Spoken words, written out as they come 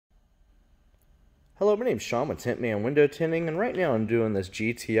Hello, my name's Sean with Tint Man Window Tinting, and right now I'm doing this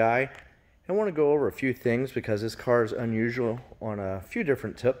GTI. I want to go over a few things because this car is unusual on a few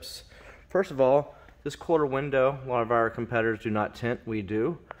different tips. First of all, this quarter window, a lot of our competitors do not tint, we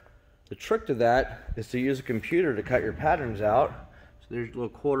do. The trick to that is to use a computer to cut your patterns out. So there's little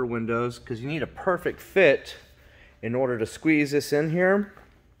quarter windows because you need a perfect fit in order to squeeze this in here,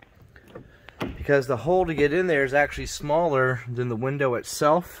 because the hole to get in there is actually smaller than the window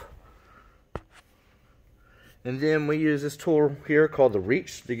itself. And then we use this tool here called the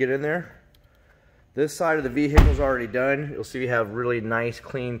reach to get in there. This side of the vehicle is already done. You'll see we have really nice,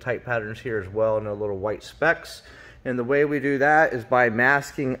 clean, tight patterns here as well, no little white specks. And the way we do that is by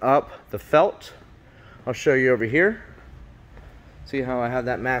masking up the felt. I'll show you over here. See how I have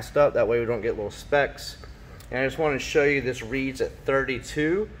that masked up? That way we don't get little specks. And I just want to show you this reads at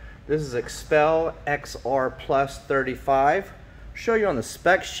 32. This is Xpel XR Plus 35. I'll show you on the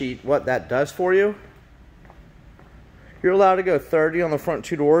spec sheet what that does for you. You're allowed to go 30 on the front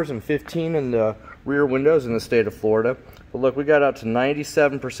two doors and 15 in the rear windows in the state of Florida. But look, we got out to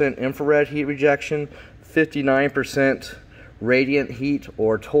 97% infrared heat rejection, 59% radiant heat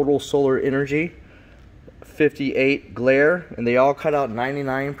or total solar energy, 58 glare, and they all cut out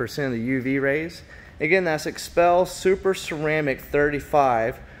 99% of the UV rays. Again, that's Xpel Super Ceramic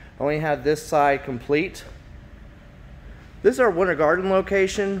 35. I only have this side complete. This is our Winter Garden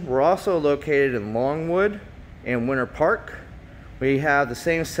location. We're also located in Longwood and Winter Park. We have the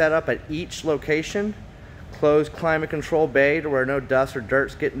same setup at each location. Closed climate control bay to where no dust or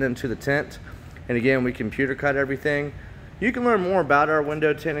dirt's getting into the tent. And again, we computer cut everything. You can learn more about our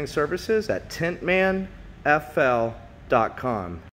window tinting services at tintmanfl.com.